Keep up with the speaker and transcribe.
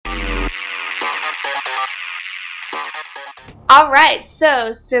Alright,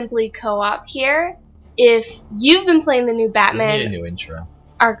 so Simply Co-op here. If you've been playing the new Batman... We need a new intro.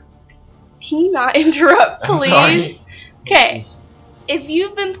 Can you not interrupt, please? I'm sorry. Okay, if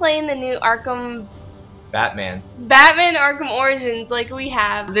you've been playing the new Batman Arkham Origins like we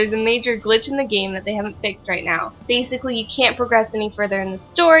have, there's a major glitch in the game that they haven't fixed right now. Basically, you can't progress any further in the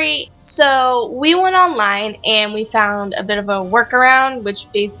story, so we went online and we found a bit of a workaround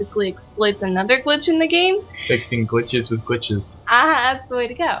which basically exploits another glitch in the game. Fixing glitches with glitches. That's the way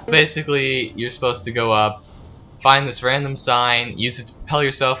to go. Basically, you're supposed to go up, find this random sign, use it to propel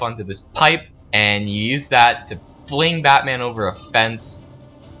yourself onto this pipe, and you use that to fling Batman over a fence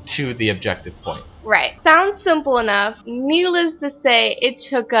to the objective point. Right. Sounds simple enough. Needless to say, it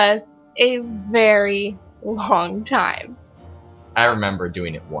took us a very long time. I remember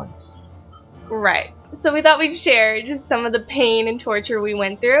doing it once. Right. So we thought we'd share just some of the pain and torture we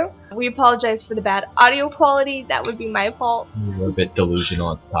went through. We apologize for the bad audio quality. That would be my fault. We were a bit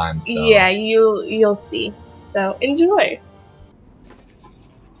delusional at the time, so... Yeah, you'll see. So enjoy.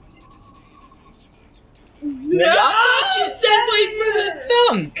 Ah, you simply for the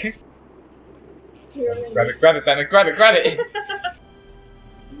thunk! Grab it, Batman, grab it!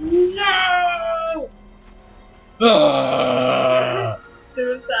 No! Ah.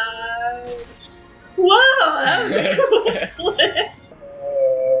 Suicide. Whoa, that was a cool flip.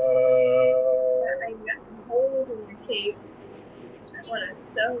 You got some holes in your cape. I want to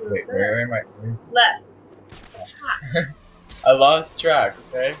sew them. Wait, where am I? Where's... Left. I lost track,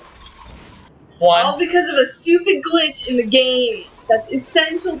 okay? All because of a stupid glitch in the game that's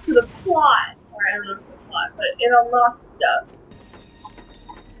essential to the plot. Or I don't know if the plot, but it unlocks stuff.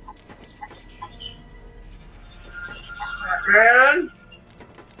 Batman!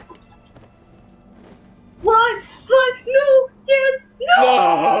 Fly! No! Yes! No!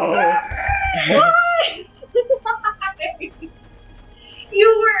 Why? Why? You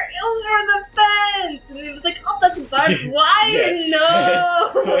were over the fence! And it was like, oh, that's a barbed wire!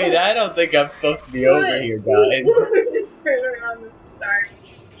 No! Wait, I don't think I'm supposed to be over here, guys. Just turn around the shark.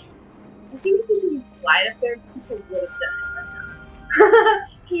 I think if you could just slide up there, people would have done it right now.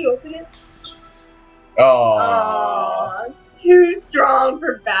 Can you open it? Oh, too strong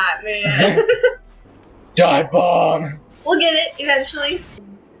for Batman. Die bomb! We'll get it eventually.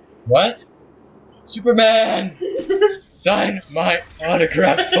 What? Superman! Sign my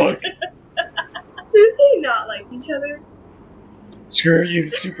autograph book! Do they not like each other? Screw you,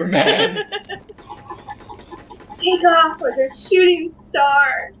 Superman! Take off like a shooting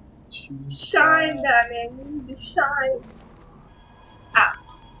star! Shine, Batman, you need to shine. Ah,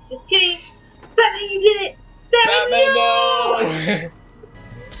 just kidding. Batman, you did it! Batman, no!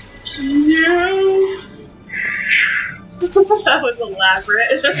 No! That was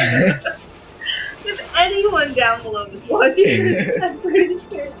elaborate. If anyone down below is watching this, I'm pretty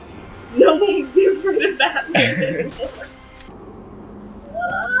sure no one would be afraid of Batman anymore.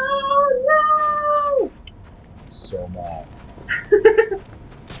 Oh no! So mad.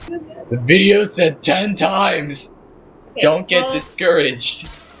 The video said 10 times! Okay, Don't get discouraged.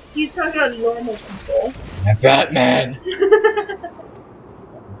 He's talking about normal people. Batman!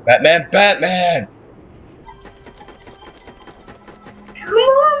 Batman! Come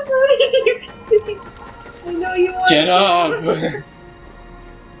on, buddy! You can do it! I know you want Get to. up!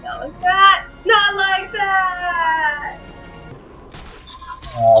 Not like that! Not like that!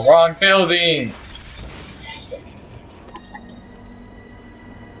 Oh, wrong building!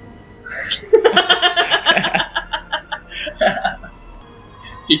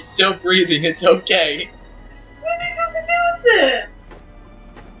 He's still breathing, it's okay. What are you supposed to do with it?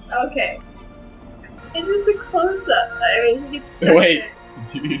 Okay. It's just a close-up. I mean, he gets stuck. Wait.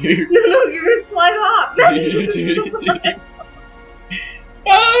 No, you're gonna slide off.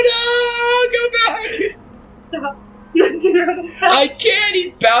 Oh no! Go back! Stop. I can't,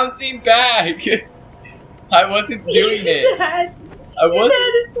 he's bouncing back! I wasn't doing it. I wasn't. You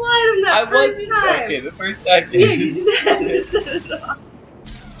had to slide him that first time. Okay, the first time. Yeah, you just had to set it off.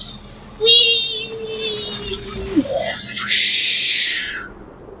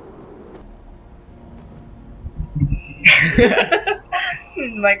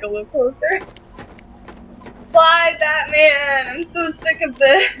 Mike a little closer. Fly, Batman! I'm so sick of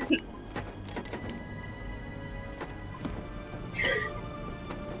this.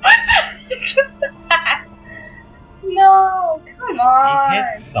 What the heck was that? No, come on. He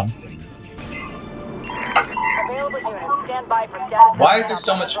hit something. Why is there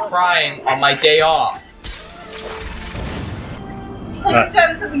so much crying on my day off? Sometimes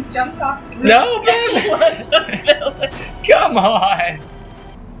because we jumped off the roof. No, Batman! Come on!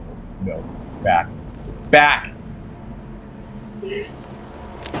 No. Back. Man,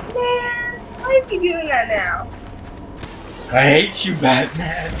 why is he doing that now? I hate you,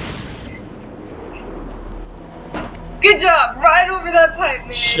 Batman. Good job, right over that pipe,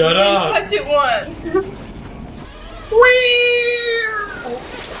 man. Shut You up. touch it once.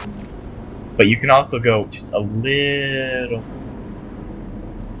 But you can also go just a little.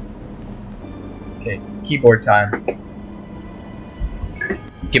 Okay, keyboard time.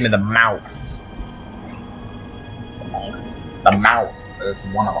 Give me the mouse. The mouse. There's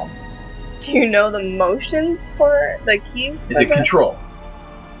one of them. Do you know the motions for the keys? Is it that? Control?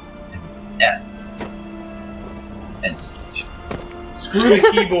 S. And screw the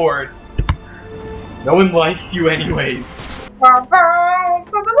keyboard. No one likes you anyways. Where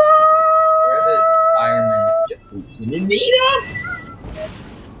the Iron Man get boots when you need them?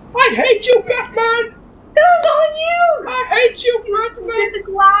 I hate you, Batman! That was on you! I hate you, Batman! Did the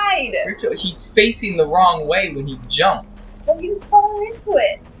glide! He's facing the wrong way when he jumps. Well, he was falling into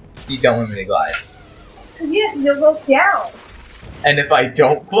it. You don't want me to glide. Yeah, because you'll go down. And if I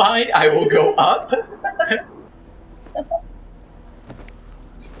don't glide, I will go up? Come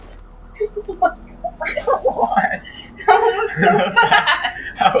on! That was so bad!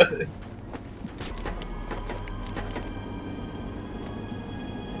 How was it?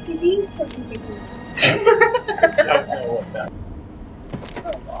 He's supposed to be fixing it. I don't know what that was.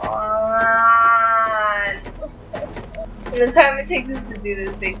 Come on! And the time it takes us to do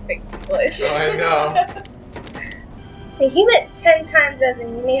this, they fix the glitch. Oh, I know. Hey, he meant 10 times as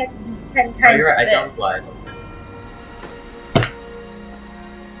in you may have to do 10 times. Oh, you're right, I this. don't glide.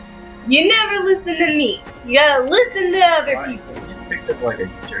 You never listen to me. You gotta listen to other people. You just picked up like a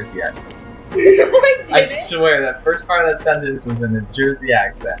Jersey accent. No, I didn't. I swear, that first part of that sentence was in a Jersey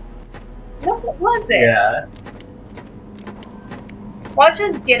accent. No, it wasn't. Yeah. Watch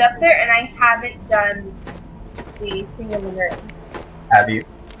us get up there, and I haven't done the thing in the room. Have you?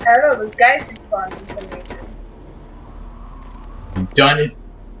 I don't know, those guys respawned for some reason. You've done it.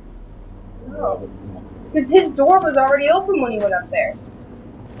 No. Because his door was already open when he went up there.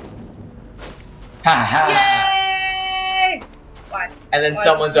 Ha ha! Yay! Watch. And then Watch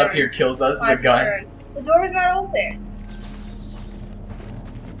someone's his up turn. here, kills us Watch with a his gun. turn. The door is not open.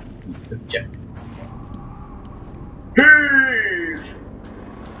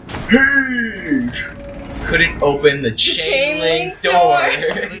 Couldn't open the chain link door.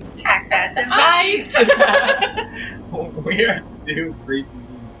 Hack that device. We're too freaky.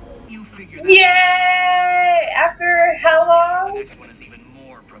 Yay! After how long?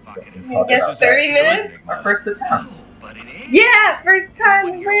 I guess 30 minutes? Our first attempt. Yeah! First time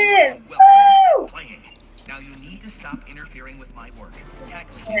we win! Woo! Now you need to stop interfering with my work. I'm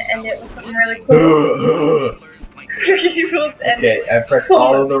gonna end it with something really cool. Okay, I pressed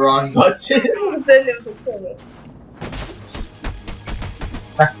all of the wrong buttons. Then it was cool.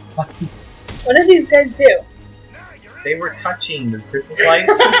 What did these guys do? They were touching the Christmas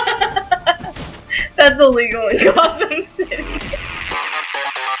lights. That's illegal in Gotham